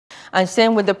And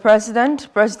same with the President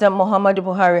Muhammadu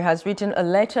Buhari has written a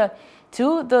letter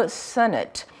to the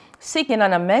Senate seeking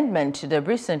an amendment to the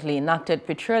recently enacted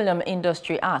Petroleum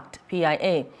Industry Act,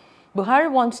 P.I.A.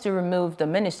 Buhari wants to remove the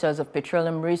Ministers of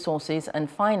Petroleum Resources and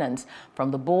Finance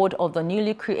from the board of the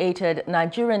newly created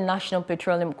Nigerian National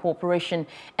Petroleum Corporation,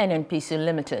 NNPC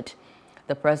Limited.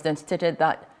 The President stated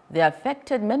that the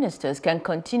affected ministers can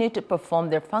continue to perform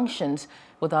their functions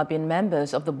without being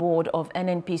members of the board of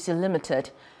NNPC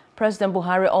Limited. President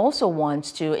Buhari also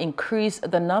wants to increase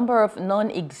the number of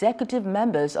non-executive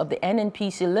members of the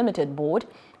NNPC Limited board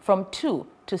from 2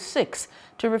 to 6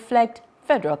 to reflect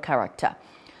federal character.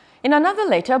 In another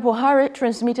letter, Buhari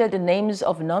transmitted the names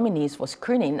of nominees for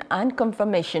screening and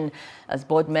confirmation as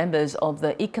board members of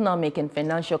the Economic and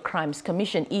Financial Crimes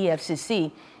Commission,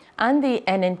 EFCC, and the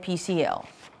NNPCL.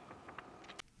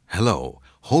 Hello,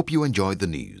 hope you enjoyed the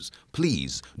news.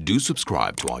 Please do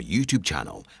subscribe to our YouTube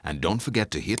channel and don't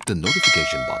forget to hit the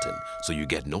notification button so you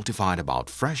get notified about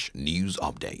fresh news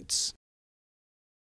updates.